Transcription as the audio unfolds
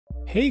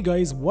Hey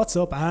guys, what's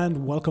up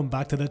and welcome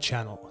back to the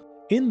channel.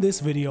 In this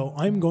video,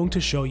 I'm going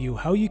to show you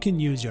how you can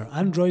use your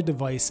Android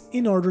device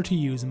in order to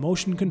use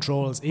motion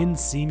controls in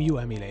Cemu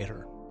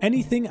Emulator.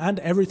 Anything and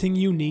everything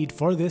you need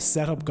for this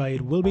setup guide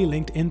will be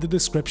linked in the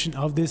description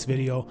of this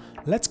video.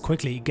 Let's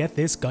quickly get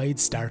this guide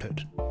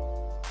started.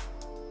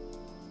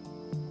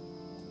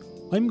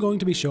 I'm going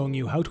to be showing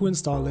you how to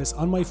install this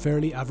on my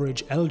fairly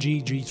average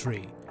LG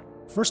G3.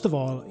 First of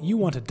all, you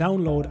want to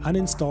download and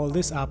install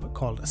this app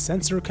called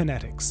Sensor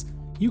Kinetics.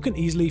 You can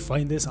easily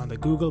find this on the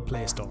Google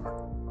Play Store.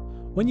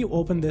 When you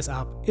open this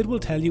app, it will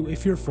tell you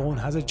if your phone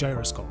has a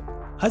gyroscope.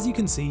 As you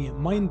can see,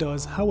 mine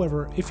does.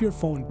 However, if your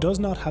phone does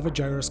not have a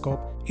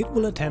gyroscope, it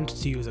will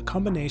attempt to use a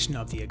combination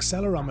of the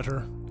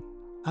accelerometer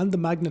and the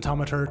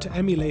magnetometer to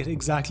emulate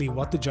exactly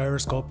what the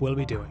gyroscope will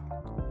be doing.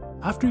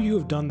 After you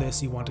have done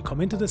this, you want to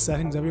come into the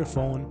settings of your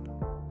phone,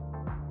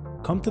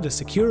 come to the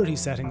security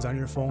settings on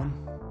your phone,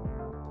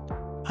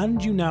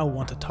 and you now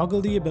want to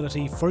toggle the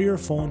ability for your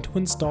phone to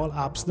install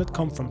apps that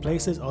come from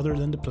places other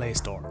than the Play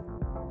Store.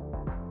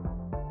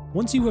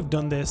 Once you have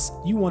done this,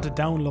 you want to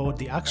download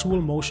the actual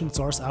motion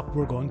source app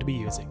we're going to be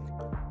using.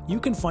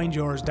 You can find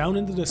yours down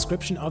in the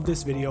description of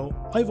this video.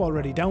 I've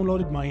already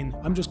downloaded mine,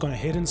 I'm just going to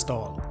hit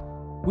install.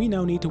 We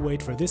now need to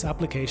wait for this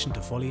application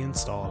to fully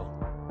install.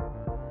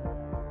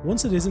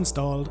 Once it is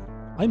installed,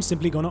 I'm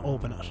simply going to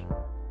open it.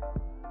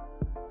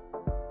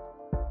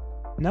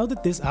 Now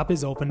that this app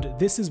is opened,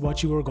 this is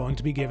what you are going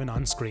to be given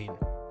on screen.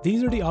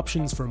 These are the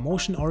options for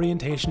motion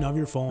orientation of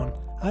your phone,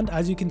 and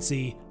as you can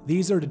see,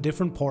 these are the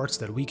different ports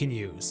that we can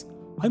use.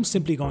 I'm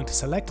simply going to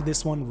select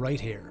this one right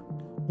here.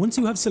 Once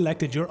you have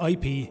selected your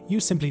IP,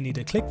 you simply need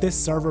to click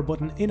this server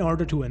button in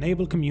order to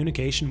enable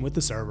communication with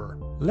the server.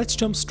 Let's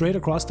jump straight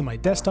across to my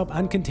desktop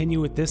and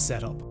continue with this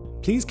setup.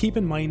 Please keep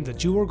in mind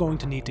that you are going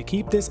to need to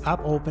keep this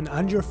app open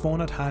and your phone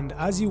at hand,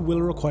 as you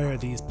will require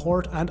these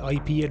port and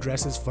IP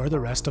addresses for the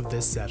rest of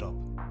this setup.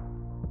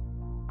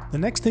 The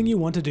next thing you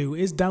want to do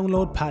is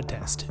download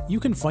Padtest. You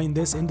can find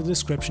this in the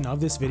description of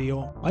this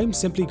video. I'm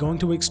simply going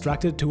to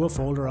extract it to a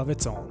folder of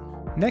its own.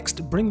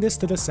 Next, bring this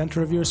to the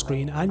center of your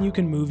screen and you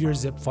can move your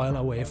zip file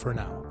away for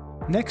now.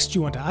 Next,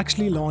 you want to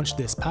actually launch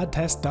this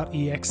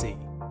padtest.exe.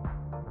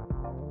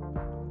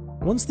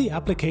 Once the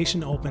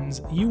application opens,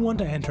 you want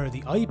to enter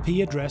the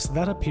IP address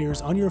that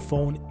appears on your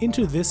phone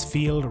into this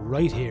field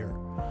right here.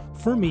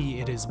 For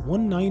me, it is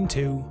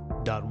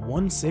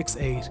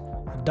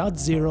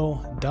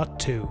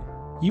 192.168.0.2.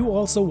 You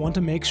also want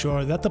to make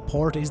sure that the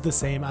port is the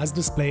same as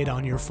displayed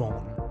on your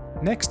phone.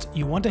 Next,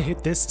 you want to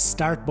hit this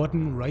start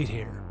button right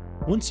here.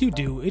 Once you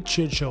do, it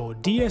should show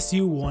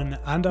DSU1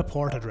 and a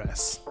port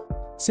address.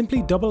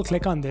 Simply double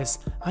click on this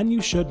and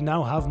you should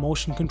now have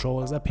motion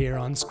controls appear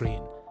on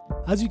screen.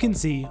 As you can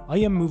see, I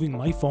am moving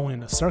my phone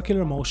in a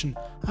circular motion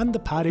and the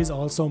pad is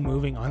also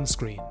moving on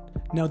screen.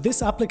 Now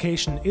this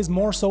application is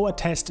more so a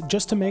test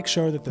just to make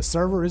sure that the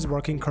server is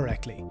working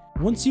correctly.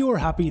 Once you are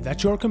happy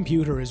that your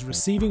computer is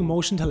receiving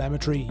motion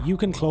telemetry, you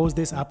can close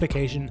this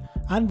application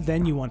and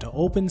then you want to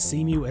open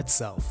Cemu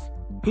itself.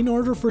 In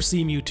order for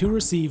Cemu to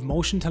receive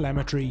motion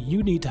telemetry,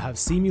 you need to have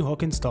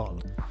Cemuhook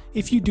installed.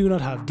 If you do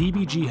not have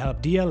DBG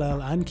Help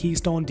DLL and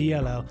Keystone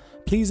DLL,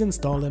 please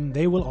install them,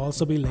 they will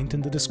also be linked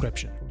in the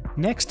description.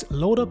 Next,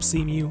 load up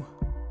Cemu,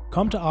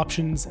 come to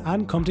Options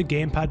and come to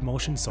Gamepad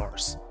Motion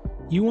Source.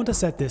 You want to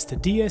set this to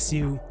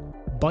DSU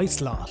by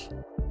slot.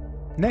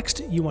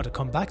 Next, you want to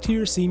come back to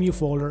your Cemu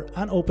folder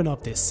and open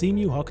up this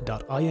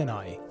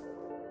cemuhook.ini.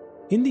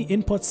 In the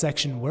input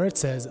section where it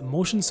says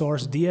motion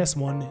source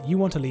DS1, you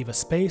want to leave a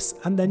space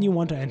and then you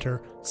want to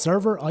enter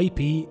server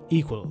IP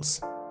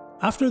equals.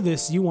 After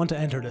this, you want to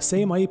enter the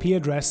same IP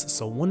address,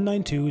 so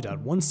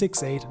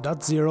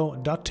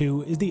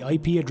 192.168.0.2 is the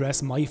IP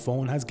address my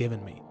phone has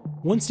given me.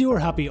 Once you are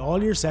happy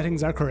all your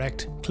settings are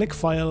correct, click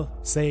File,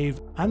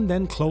 Save, and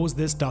then close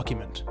this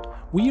document.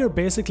 We are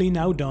basically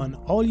now done.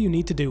 All you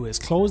need to do is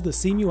close the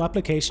Cemu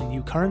application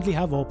you currently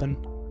have open,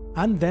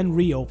 and then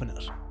reopen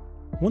it.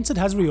 Once it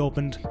has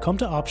reopened, come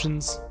to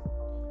Options,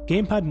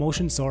 Gamepad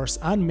Motion Source,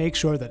 and make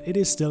sure that it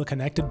is still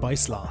connected by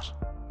slot.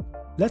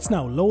 Let's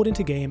now load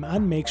into game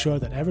and make sure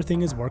that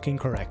everything is working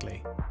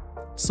correctly.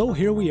 So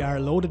here we are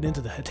loaded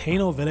into the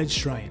Hateno Village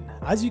Shrine.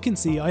 As you can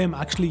see, I am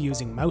actually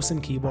using mouse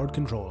and keyboard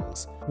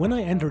controls. When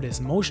I enter this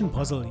motion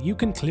puzzle, you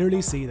can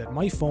clearly see that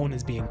my phone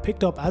is being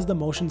picked up as the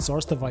motion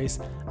source device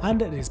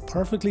and it is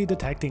perfectly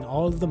detecting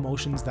all of the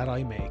motions that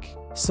I make.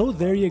 So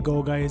there you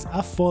go guys,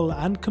 a full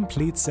and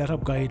complete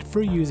setup guide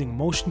for using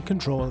motion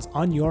controls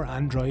on your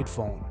Android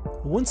phone.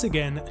 Once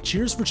again,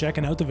 cheers for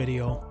checking out the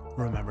video.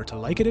 Remember to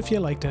like it if you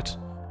liked it,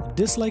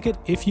 dislike it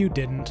if you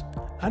didn't,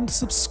 and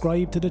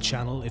subscribe to the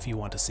channel if you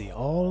want to see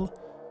all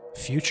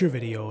future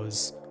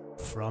videos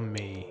from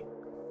me.